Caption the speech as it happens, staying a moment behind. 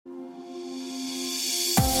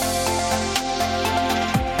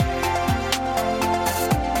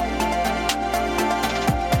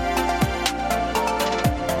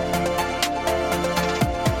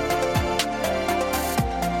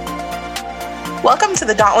Welcome to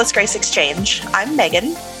the Dauntless Grace Exchange. I'm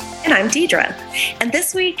Megan. And I'm Deidre. And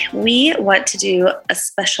this week, we want to do a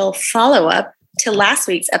special follow-up to last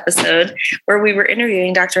week's episode where we were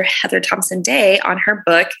interviewing Dr. Heather Thompson Day on her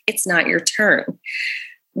book, It's Not Your Turn.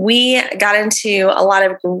 We got into a lot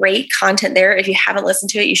of great content there. If you haven't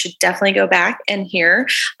listened to it, you should definitely go back and hear.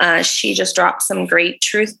 She just dropped some great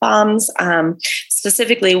truth bombs.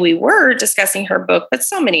 Specifically, we were discussing her book, but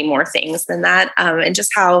so many more things than that. And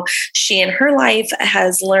just how she in her life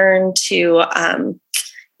has learned to,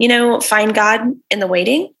 find God in the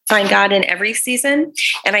waiting, find God in every season.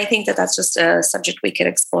 And I think that that's just a subject we could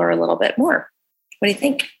explore a little bit more. What do you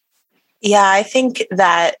think? Yeah, I think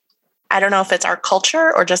that I don't know if it's our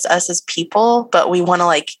culture or just us as people, but we want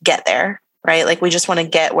to get there, right? We just want to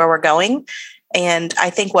get where we're going. And I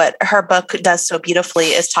think what her book does so beautifully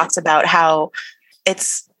is talks about how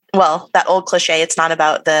it's, that old cliche, it's not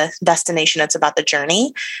about the destination, it's about the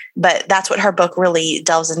journey. But that's what her book really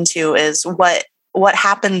delves into is what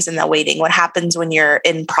happens in the waiting, what happens when you're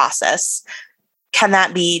in process. Can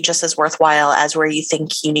that be just as worthwhile as where you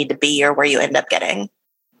think you need to be or where you end up getting?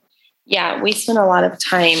 Yeah, we spend a lot of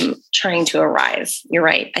time trying to arrive. You're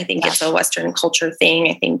right. I think it's a Western culture thing.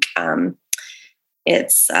 I think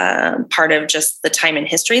it's part of just the time in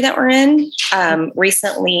history that we're in.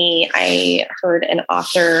 Recently, I heard an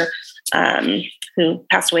author who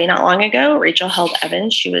passed away not long ago, Rachel Held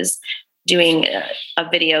Evans. She was doing a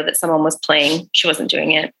video that someone was playing. She wasn't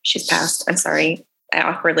doing it. She's passed. I'm sorry. I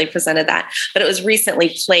awkwardly presented that, but it was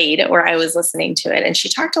recently played where I was listening to it. And she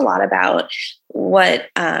talked a lot about what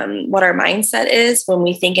our mindset is when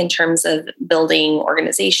we think in terms of building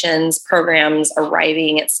organizations, programs,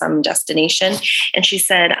 arriving at some destination. And she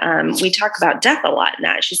said, we talk about death a lot in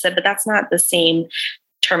that. She said, but that's not the same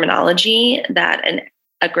terminology that an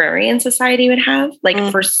agrarian society would have.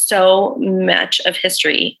 For so much of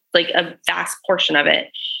history, a vast portion of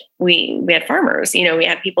it, we had farmers, we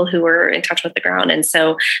had people who were in touch with the ground. And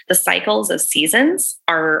so the cycles of seasons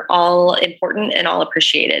are all important and all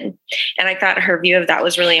appreciated. And I thought her view of that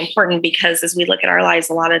was really important because as we look at our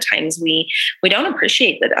lives, a lot of times we don't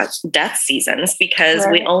appreciate the death seasons because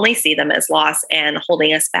we only see them as loss and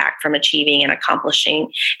holding us back from achieving and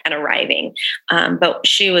accomplishing and arriving. But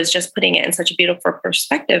she was just putting it in such a beautiful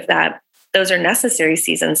perspective that those are necessary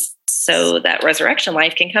seasons so that resurrection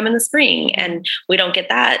life can come in the spring. And we don't get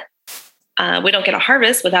that. We don't get a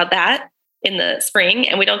harvest without that in the spring,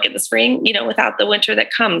 and we don't get the spring, without the winter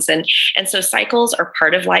that comes. And so cycles are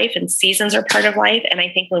part of life and seasons are part of life. And I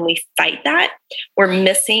think when we fight that, we're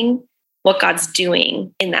missing what God's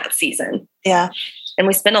doing in that season. Yeah. And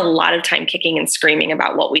we spend a lot of time kicking and screaming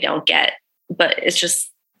about what we don't get, but it's just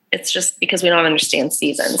because we don't understand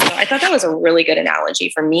seasons. So I thought that was a really good analogy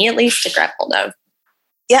for me, at least, to grab hold of.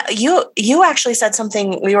 Yeah, you actually said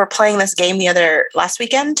something. We were playing this game last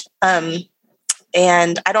weekend,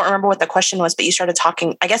 and I don't remember what the question was, but you started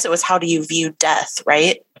talking. I guess it was, how do you view death,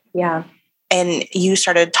 right? Yeah. And you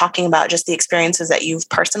started talking about just the experiences that you've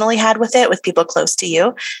personally had with it, with people close to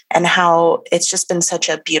you, and how it's just been such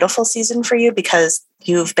a beautiful season for you because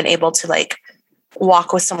you've been able to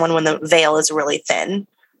walk with someone when the veil is really thin.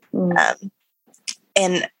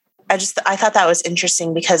 And I thought that was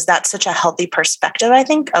interesting because that's such a healthy perspective, I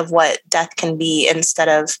think, of what death can be instead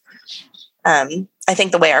of, I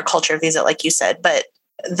think the way our culture views it, like you said, but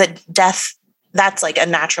the death, that's a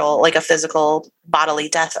natural, a physical bodily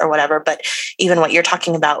death or whatever. But even what you're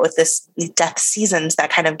talking about with this death seasons that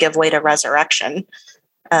kind of give way to resurrection.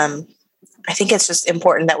 I think it's just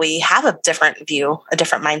important that we have a different view, a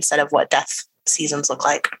different mindset of what death seasons look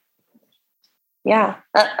like. Yeah,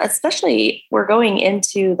 especially we're going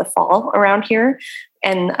into the fall around here.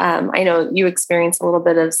 And I know you experience a little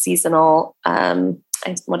bit of seasonal,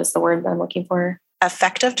 what is the word I'm looking for?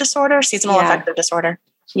 Affective disorder, seasonal affective disorder.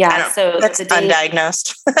 Yeah, so that's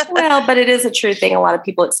undiagnosed. Well, but it is a true thing. A lot of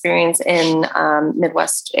people experience in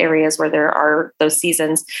Midwest areas where there are those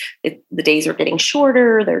seasons. The days are getting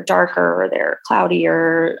shorter, they're darker, they're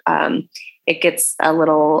cloudier. It gets a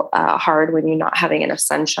little hard when you're not having enough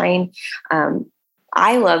sunshine.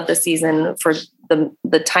 I love the season for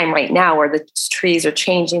the time right now where the trees are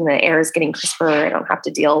changing, the air is getting crisper. I don't have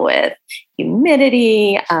to deal with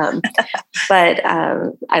humidity. But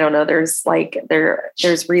I don't know.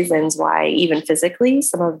 There's reasons why even physically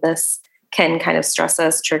some of this can kind of stress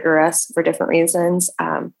us, trigger us for different reasons.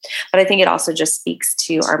 But I think it also just speaks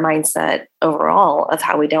to our mindset overall of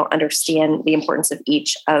how we don't understand the importance of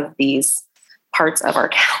each of these parts of our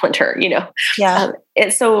calendar, Yeah.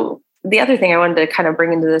 And so the other thing I wanted to kind of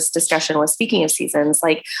bring into this discussion was, speaking of seasons,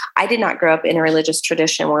 like I did not grow up in a religious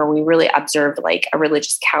tradition where we really observed like a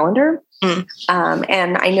religious calendar.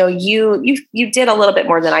 And I know you did a little bit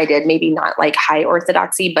more than I did, maybe not like high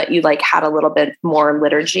orthodoxy, but you like had a little bit more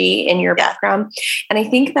liturgy in your background. And I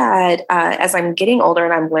think that as I'm getting older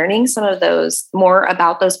and I'm learning some of those more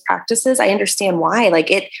about those practices, I understand why.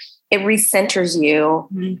 Like it recenters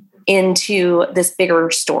you into this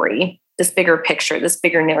bigger story, this bigger picture, this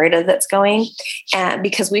bigger narrative that's going. And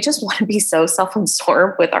because we just want to be so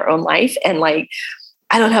self-absorbed with our own life and like,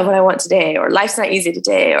 I don't have what I want today, or life's not easy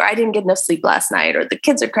today, or I didn't get enough sleep last night, or the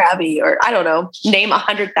kids are crabby, or I don't know, name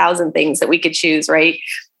 100,000 things that we could choose, right?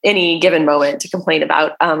 Any given moment to complain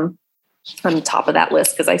about. I'm top of that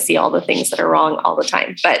list because I see all the things that are wrong all the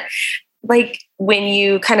time. But like when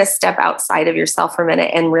you kind of step outside of yourself for a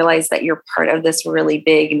minute and realize that you're part of this really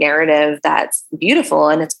big narrative that's beautiful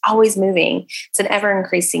and it's always moving. It's an ever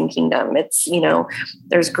increasing kingdom. It's, you know,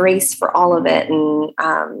 there's grace for all of it.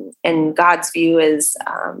 And God's view is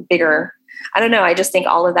bigger. I don't know. I just think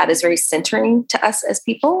all of that is very centering to us as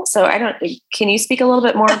people. So can you speak a little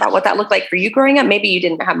bit more about what that looked like for you growing up? Maybe you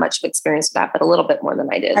didn't have much of experience with that, but a little bit more than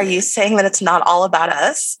I did. Are you saying that it's not all about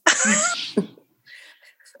us?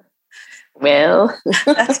 Well,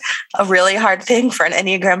 that's a really hard thing for an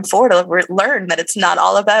Enneagram 4 to learn, that it's not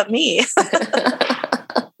all about me.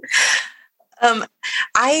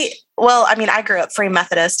 I grew up Free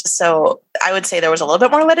Methodist, so I would say there was a little bit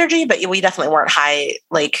more liturgy, but we definitely weren't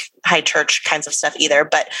high church kinds of stuff either.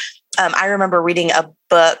 But I remember reading a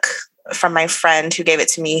book from my friend who gave it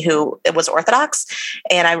to me, who was Orthodox.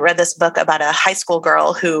 And I read this book about a high school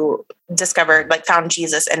girl who found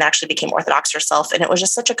Jesus and actually became Orthodox herself. And it was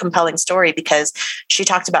just such a compelling story because she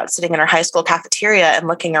talked about sitting in her high school cafeteria and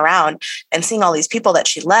looking around and seeing all these people that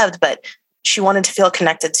she loved, but she wanted to feel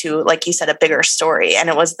connected to, like you said, a bigger story. And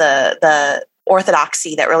it was the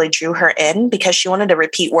orthodoxy that really drew her in, because she wanted to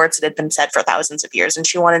repeat words that had been said for thousands of years. And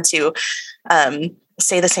she wanted to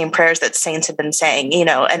say the same prayers that saints had been saying, you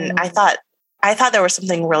know, and I thought there was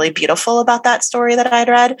something really beautiful about that story that I'd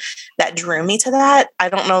read that drew me to that. I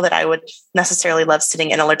don't know that I would necessarily love sitting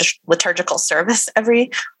in a liturgical service every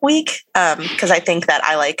week, because I think that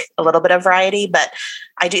I like a little bit of variety, but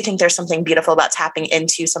I do think there's something beautiful about tapping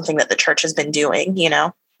into something that the church has been doing, you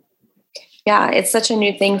know? Yeah, it's such a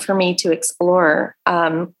new thing for me to explore.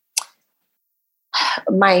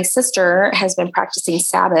 My sister has been practicing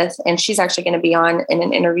Sabbath, and she's actually going to be on in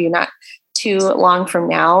an interview not too long from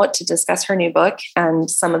now to discuss her new book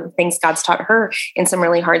and some of the things God's taught her in some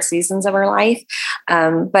really hard seasons of her life.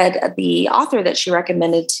 But the author that she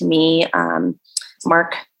recommended to me,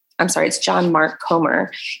 it's John Mark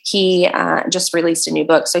Comer. He just released a new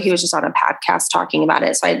book. So he was just on a podcast talking about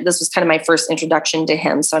it. So this was kind of my first introduction to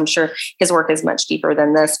him. So I'm sure his work is much deeper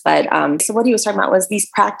than this. But so what he was talking about was these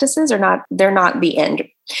practices they're not the end.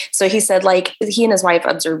 So he said, like, he and his wife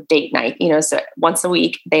observe date night, you know, so once a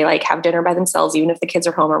week they like have dinner by themselves, even if the kids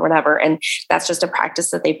are home or whatever. And that's just a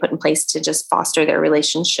practice that they put in place to just foster their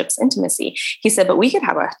relationships' intimacy. He said, but we could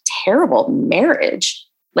have a terrible marriage,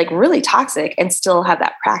 like really toxic, and still have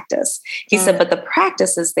that practice. He said, but the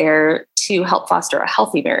practice is there to help foster a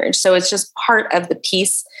healthy marriage. So it's just part of the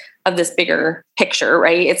piece of this bigger picture,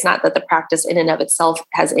 right? It's not that the practice in and of itself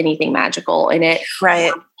has anything magical in it.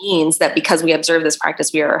 Right. It means that because we observe this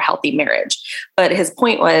practice, we are a healthy marriage. But his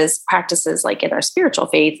point was practices like in our spiritual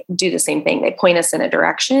faith do the same thing. They point us in a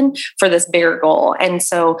direction for this bigger goal. And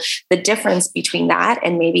so the difference between that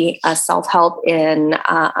and maybe a self-help in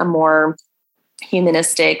a more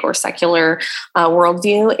humanistic or secular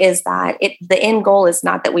worldview is that the end goal is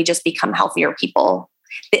not that we just become healthier people.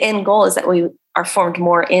 The end goal is that we are formed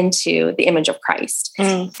more into the image of Christ.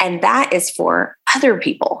 And that is for other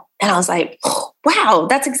people. And I was like, oh, wow,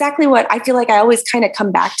 that's exactly what I feel like I always kind of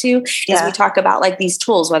come back to as we talk about like these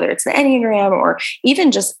tools, whether it's the Enneagram or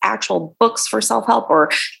even just actual books for self-help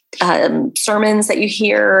or sermons that you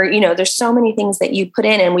hear. You know, there's so many things that you put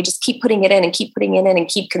in, and we just keep putting it in and keep putting it in and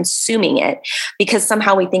keep consuming it because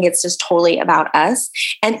somehow we think it's just totally about us.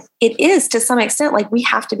 And it is to some extent, like we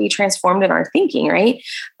have to be transformed in our thinking, right?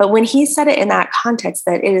 But when he said it in that context,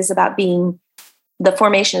 that it is about the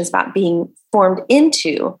formation is about being formed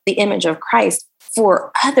into the image of Christ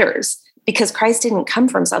for others, because Christ didn't come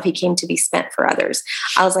for himself. He came to be spent for others.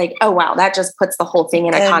 I was like, oh, wow, that just puts the whole thing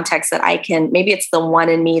in a context that maybe it's the one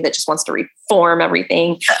in me that just wants to reform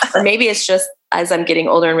everything. Or maybe it's just as I'm getting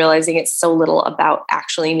older and realizing it's so little about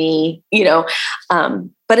actually me,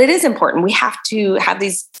 but it is important. We have to have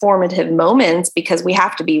these formative moments because we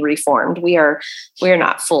have to be reformed. We are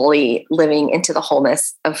not fully living into the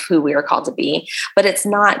wholeness of who we are called to be, but it's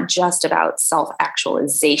not just about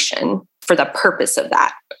self-actualization for the purpose of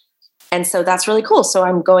that. And so that's really cool. So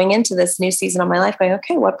I'm going into this new season of my life going,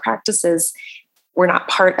 okay, what practices were not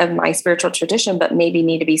part of my spiritual tradition, but maybe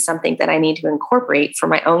need to be something that I need to incorporate for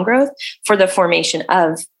my own growth, for the formation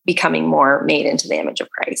of becoming more made into the image of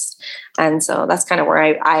Christ. And so that's kind of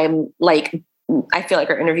where I'm like, I feel like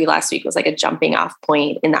our interview last week was like a jumping off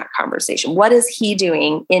point in that conversation. What is he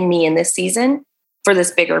doing in me in this season for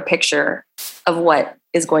this bigger picture of what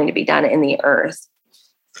is going to be done in the earth?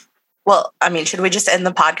 Well, I mean, should we just end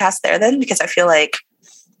the podcast there then? Because I feel like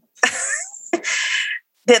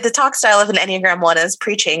the talk style of an Enneagram 1 is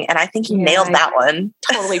preaching, and I think you nailed that one.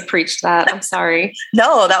 Totally preached that. I'm sorry.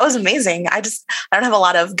 No, that was amazing. I don't have a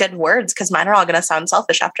lot of good words because mine are all going to sound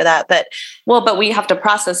selfish after that. But we have to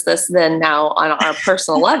process this then now on our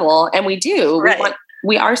personal level, and we do. Right.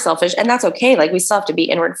 We are selfish, and that's okay. Like we still have to be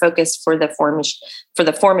inward focused for the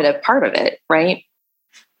formative part of it, right?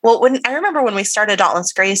 Well, I remember when we started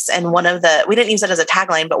Dauntless Grace, and we didn't use it as a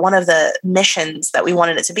tagline, but one of the missions that we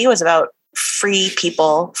wanted it to be was about free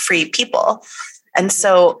people. And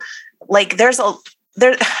so like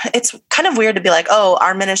it's kind of weird to be like, oh,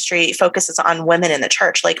 our ministry focuses on women in the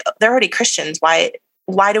church. Like they're already Christians. Why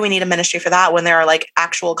do we need a ministry for that when there are like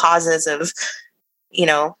actual causes of,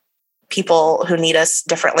 people who need us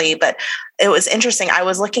differently? But it was interesting. I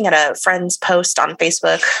was looking at a friend's post on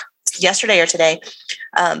Facebook yesterday or today,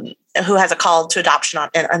 who has a call to adoption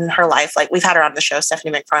in her life. Like we've had her on the show,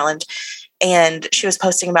 Stephanie McFarland. And she was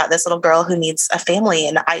posting about this little girl who needs a family.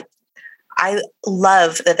 And I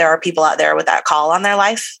love that there are people out there with that call on their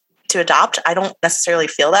life to adopt. I don't necessarily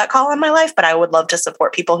feel that call on my life, but I would love to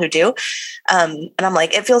support people who do. And I'm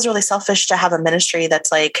like, it feels really selfish to have a ministry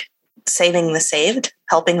that's like saving the saved,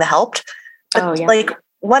 helping the helped. But like,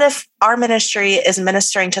 what if our ministry is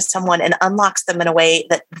ministering to someone and unlocks them in a way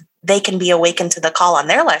that they can be awakened to the call on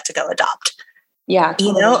their life to go adopt? Yeah.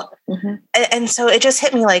 Totally. Mm-hmm. And so it just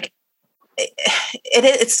hit me like,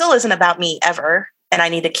 it still isn't about me ever. And I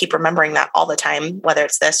need to keep remembering that all the time, whether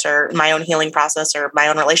it's this or my own healing process or my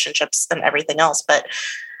own relationships and everything else. But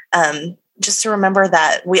just to remember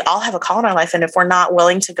that we all have a call in our life. And if we're not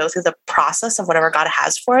willing to go through the process of whatever God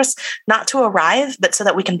has for us, not to arrive, but so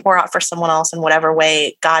that we can pour out for someone else in whatever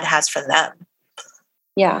way God has for them.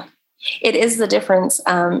 Yeah. It is the difference.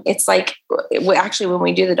 It's like, actually, when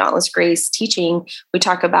we do the Dauntless Grace teaching, we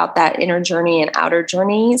talk about that inner journey and outer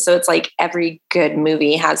journey. So it's like every good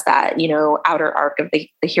movie has that, outer arc of the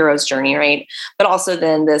hero's journey, right? But also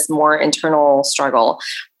then this more internal struggle.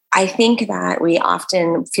 I think that we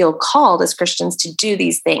often feel called as Christians to do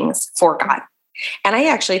these things for God. And I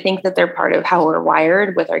actually think that they're part of how we're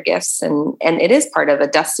wired with our gifts, and it is part of a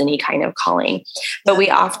destiny kind of calling. But we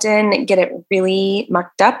often get it really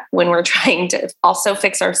mucked up when we're trying to also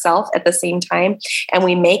fix ourselves at the same time. And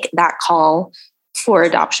we make that call for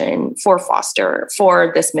adoption, for foster,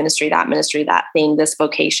 for this ministry, that thing, this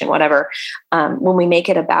vocation, whatever. When we make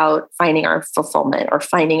it about finding our fulfillment or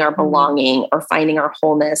finding our belonging or finding our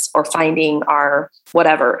wholeness or finding our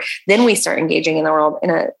whatever, then we start engaging in the world in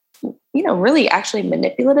a really actually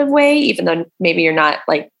manipulative way, even though maybe you're not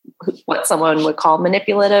like what someone would call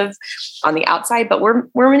manipulative on the outside, but we're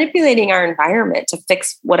manipulating our environment to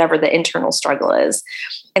fix whatever the internal struggle is.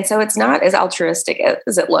 And so it's not as altruistic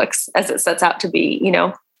as it looks, as it sets out to be,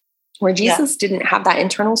 where Jesus didn't have that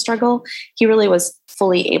internal struggle. He really was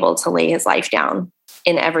fully able to lay his life down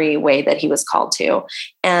in every way that he was called to.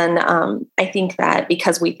 And I think that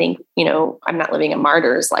because we think, I'm not living a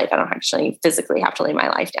martyr's life, I don't actually physically have to lay my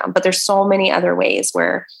life down, but there's so many other ways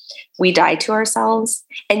where we die to ourselves.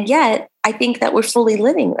 And yet I think that we're fully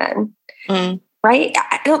living then, right?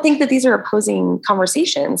 I don't think that these are opposing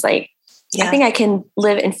conversations. Like, I think I can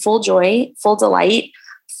live in full joy, full delight,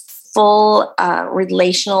 full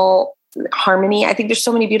relational harmony. I think there's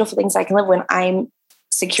so many beautiful things I can live when I'm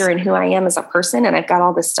secure in who I am as a person, and I've got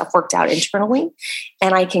all this stuff worked out internally,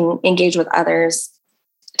 and I can engage with others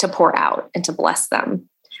to pour out and to bless them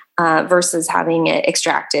versus having it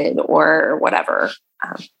extracted or whatever.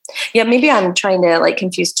 Maybe I'm trying to like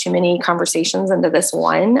confuse too many conversations into this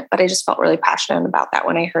one, but I just felt really passionate about that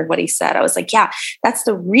when I heard what he said. I was like, yeah, that's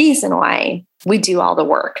the reason why we do all the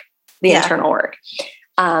work, the internal work.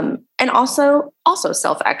 And also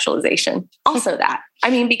self-actualization, also that. I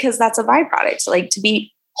mean, because that's a byproduct. So like to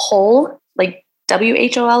be whole, like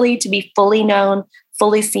WHOLE, to be fully known,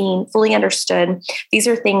 fully seen, fully understood. These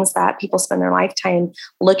are things that people spend their lifetime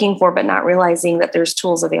looking for, but not realizing that there's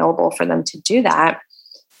tools available for them to do that.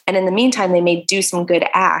 And in the meantime, they may do some good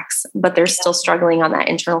acts, but they're still struggling on that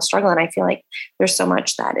internal struggle. And I feel like there's so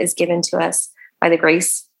much that is given to us by the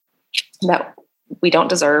grace that we don't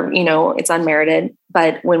deserve. It's unmerited.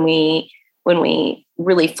 But when we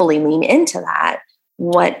really fully lean into that,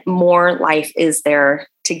 what more life is there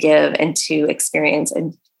to give and to experience?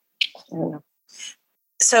 And I don't know.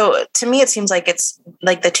 So to me, it seems like it's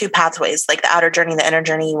like the two pathways, like the outer journey, the inner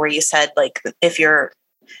journey, where you said, like, if you're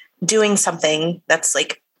doing something that's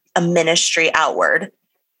like a ministry outward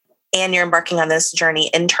and you're embarking on this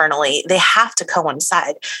journey internally, they have to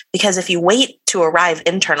coincide, because if you wait to arrive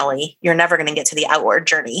internally, you're never going to get to the outward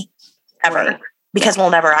journey ever. Right. Because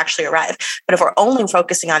we'll never actually arrive. But if we're only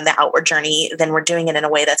focusing on the outward journey, then we're doing it in a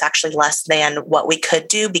way that's actually less than what we could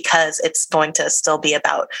do, because it's going to still be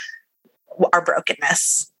about our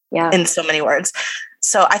brokenness in so many words.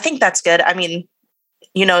 So I think that's good. I mean,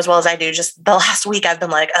 as well as I do, just the last week I've been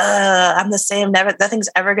like, I'm the same. Nothing's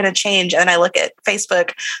ever going to change. And then I look at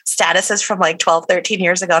Facebook statuses from like 12, 13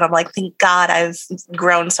 years ago, and I'm like, thank God I've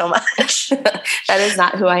grown so much. That is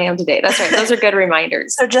not who I am today. That's right. Those are good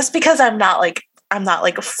reminders. So just because I'm not like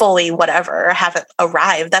fully whatever, or haven't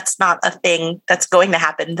arrived, that's not a thing that's going to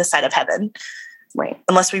happen this side of heaven. Right.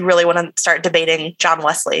 Unless we really want to start debating John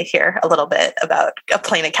Wesley here a little bit about a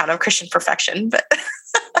plain account of Christian perfection. But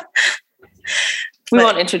we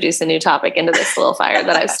won't introduce a new topic into this little fire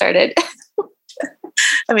that I've started.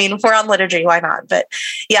 I mean, if we're on liturgy, why not? But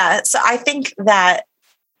yeah, so I think that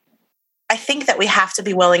we have to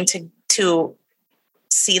be willing to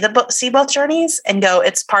see both journeys and go,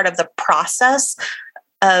 it's part of the process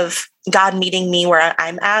of God meeting me where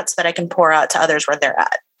I'm at, so that I can pour out to others where they're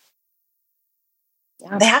at.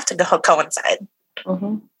 Yeah. They have to coincide.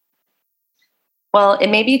 Mm-hmm. Well, it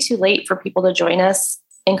may be too late for people to join us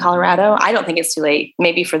in Colorado. I don't think it's too late,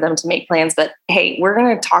 maybe for them to make plans, but hey, we're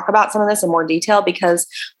going to talk about some of this in more detail, because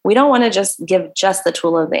we don't want to just give just the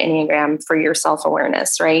tool of the Enneagram for your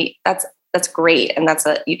self-awareness, right? That's great. And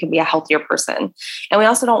you can be a healthier person. And we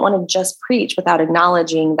also don't want to just preach without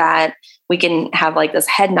acknowledging that we can have like this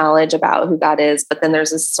head knowledge about who God is, but then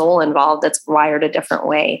there's a soul involved that's wired a different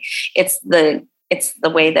way. It's the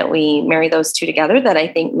way that we marry those two together that I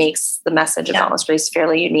think makes the message of Dauntless Grace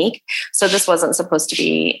fairly unique. So this wasn't supposed to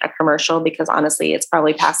be a commercial, because honestly, it's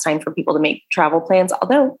probably past time for people to make travel plans.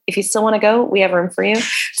 Although if you still want to go, we have room for you.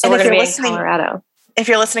 So we're going to be in Colorado. If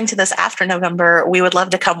you're listening to this after November, we would love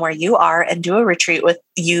to come where you are and do a retreat with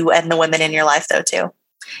you and the women in your life though too.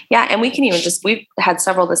 Yeah. And we can even we've had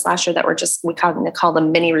several this last year that were we call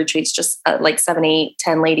them mini retreats, just like 7, 8,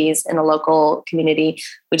 10 ladies in a local community.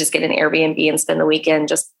 We just get an Airbnb and spend the weekend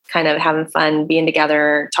just kind of having fun, being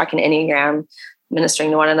together, talking Enneagram,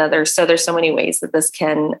 ministering to one another. So there's so many ways that this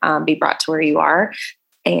can be brought to where you are.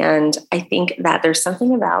 And I think that there's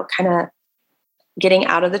something about kind of getting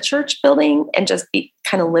out of the church building and just be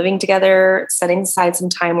kind of living together, setting aside some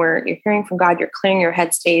time where you're hearing from God, you're clearing your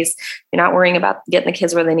headspace, you're not worrying about getting the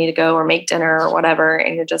kids where they need to go or make dinner or whatever.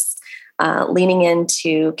 And you're just leaning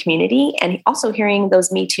into community and also hearing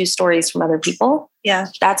those Me Too stories from other people. Yeah.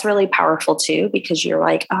 That's really powerful too, because you're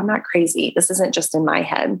like, oh, I'm not crazy. This isn't just in my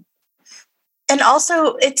head. And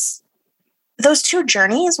also it's those two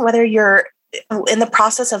journeys, whether you're in the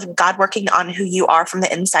process of God working on who you are from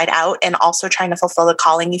the inside out and also trying to fulfill the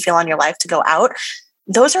calling you feel on your life to go out.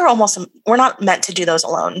 Those are we're not meant to do those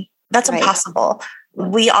alone. That's right. Impossible.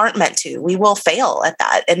 We aren't meant to. We will fail at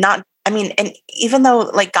that. And even though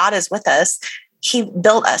like God is with us, He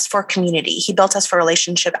built us for community. He built us for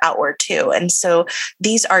relationship outward too. And so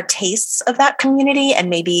these are tastes of that community and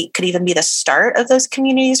maybe could even be the start of those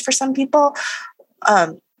communities for some people.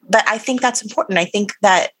 But I think that's important. I think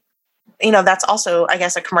that, that's also, I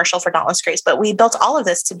guess, a commercial for Dauntless Grace, but we built all of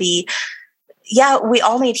this to be, we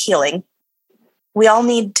all need healing. We all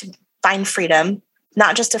need to find freedom,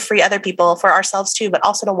 not just to free other people, for ourselves too, but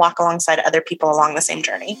also to walk alongside other people along the same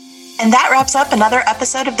journey. And that wraps up another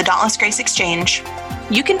episode of the Dauntless Grace Exchange.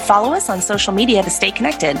 You can follow us on social media to stay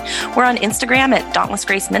connected. We're on Instagram at Dauntless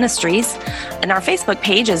Grace Ministries, and our Facebook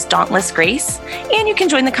page is Dauntless Grace. And you can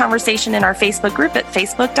join the conversation in our Facebook group at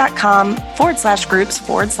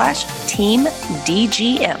facebook.com/groups/Team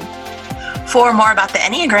DGM. For more about the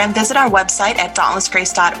Enneagram, visit our website at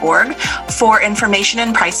dauntlessgrace.org for information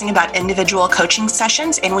and pricing about individual coaching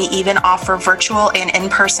sessions, and we even offer virtual and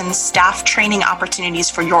in-person staff training opportunities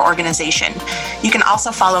for your organization. You can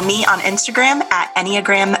also follow me on Instagram at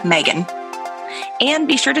Enneagram Megan. And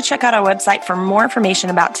be sure to check out our website for more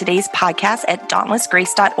information about today's podcast at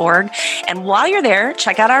dauntlessgrace.org. And while you're there,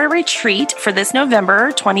 check out our retreat for this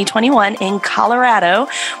November 2021 in Colorado.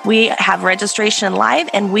 We have registration live,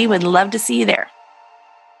 and we would love to see you there.